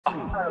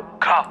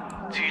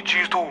Cop,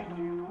 TG's dude.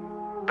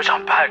 Bitch,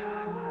 I'm back.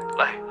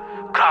 Like,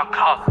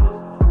 cop.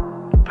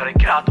 Better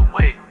get out the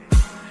way.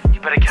 You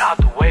better get out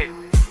the way.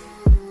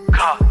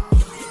 Cop.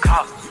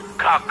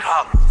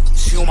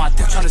 She on my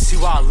dick tryna see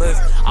where I live.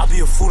 I'll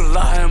be a fool to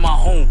let her in my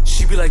home.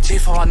 She be like,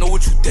 J5ive, I know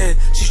what you did.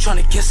 She's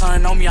tryna get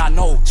something on me, I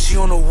know. She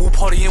on a woo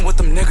partying with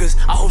them niggas.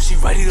 I hope she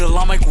ready to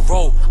line Michael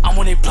roll. I'm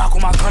on they block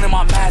with my gun and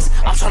my mask.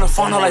 I'm tryna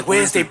find out like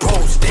where's they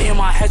bros. They in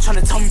my head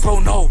tryna tell me bro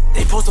no.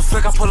 They post a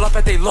flick, I pull up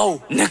at they low.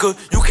 Nigga,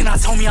 you cannot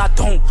tell me I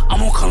don't.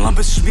 I'm on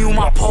Columbus, just me with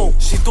my pole.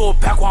 She throw it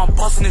back while I'm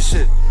busting this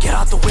shit. Get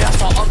out the way, I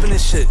start upping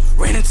this shit.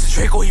 Ran into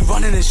Draco, he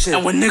running this shit.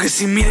 And when niggas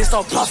see me, they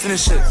start bluffing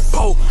this shit.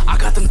 Bro, I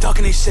got them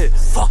ducking this shit.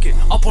 Fuck it,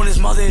 up on his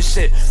mother and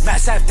shit.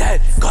 Mass have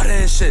dad, gutter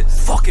and shit.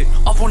 Fuck it,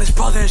 up on his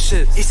brother and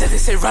shit. He said they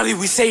say rally,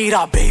 we say eat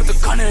our babe. The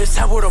gun in his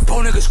head with a bro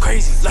niggas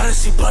crazy. Let us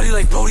see bloody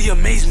like Brody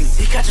amaze me.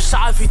 He catch a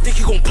shot if he think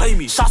he gon' play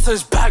me. Shots to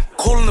his back,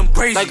 calling him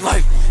crazy.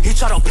 Like, he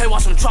try to play,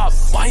 watch him drop.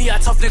 Why he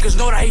had tough niggas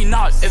know that he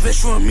not. If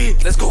it's you and me,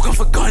 let's go gun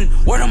for gun.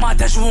 Word on my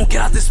dad, you won't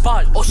get out this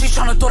spot. Oh, she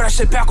tryna throw that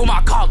shit back on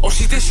my cock. Oh,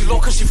 she think she low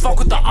cause she fuck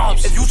with the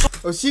ops. If you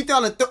oh, she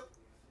tryna throw.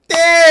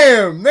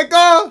 Damn,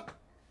 nigga!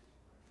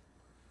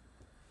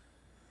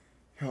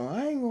 Yo,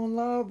 I ain't gonna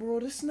lie, bro.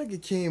 This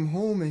nigga came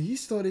home and he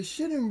started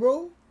shitting,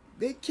 bro.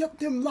 They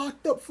kept him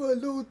locked up for a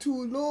little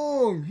too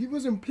long. He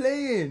wasn't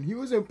playing.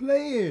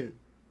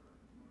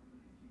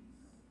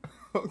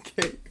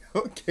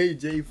 Okay,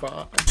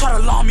 J5ive. Try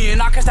to lie me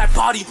and I catch that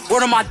body.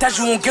 Word on my dad,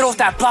 you won't get off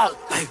that block.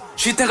 Like,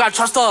 she think I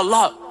trust her a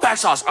lot.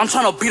 Backshots, I'm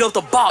trying to beat up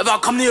the bot. If I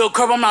come near your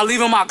curb, I'm not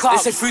leaving my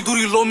clock. They say free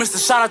duty low, Mr.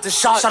 Shot after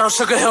shot. Shout out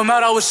Sugar Hill,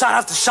 mad I was shot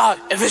after shot.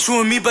 If it's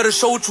you and me, better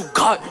show what you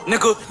got.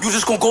 Nigga, you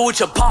just gon' go with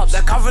your pops.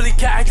 Like I really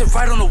can't act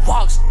right on the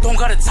walks. Don't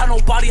gotta tell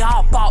nobody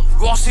how I pop.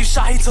 Ross C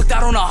shot, he took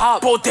that on the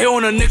hop. Bro, they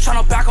on a nick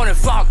tryna back on it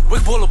flock.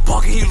 Wick bull a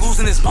buck and he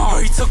losing his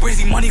mind. He took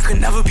crazy money, could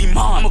never be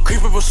mine. I'm a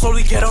creeper, but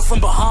slowly get up from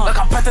behind. Like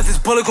I bet that this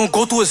bullet gon'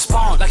 go through his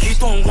spawn. Like he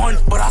throwing one,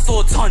 but I throw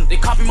a ton. They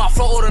copy my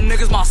flow, all them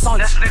niggas my sons.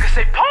 This nigga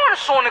say pawn,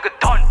 this whole nigga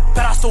done.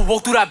 Bet I still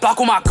walk through that block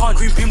with my gun.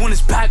 Green beam on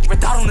his back, red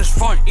dot on his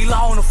front. Eli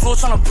on the floor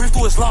tryna breathe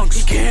through his lungs.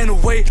 He getting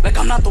away like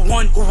I'm not the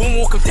one who won't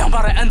walk him down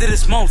by the end of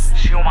this month.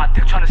 She on my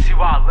dick tryna see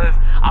where I live.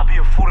 I'll be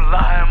a fool to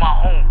let her in my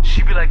home.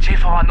 She be like,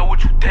 J5ive, I know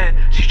what you did.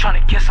 She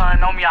tryna get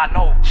something on me, I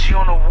know. She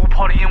on a woo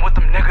partying with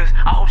them niggas.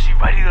 I hope she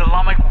ready to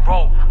line Michael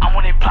roll. I'm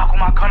on they block with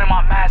my gun and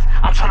my mask.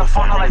 I'm tryna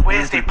find out like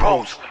where's they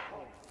bros.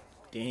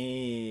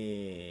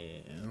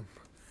 Damn.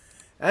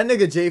 That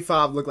nigga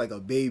J5ive look like a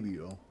baby,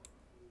 yo.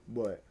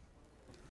 But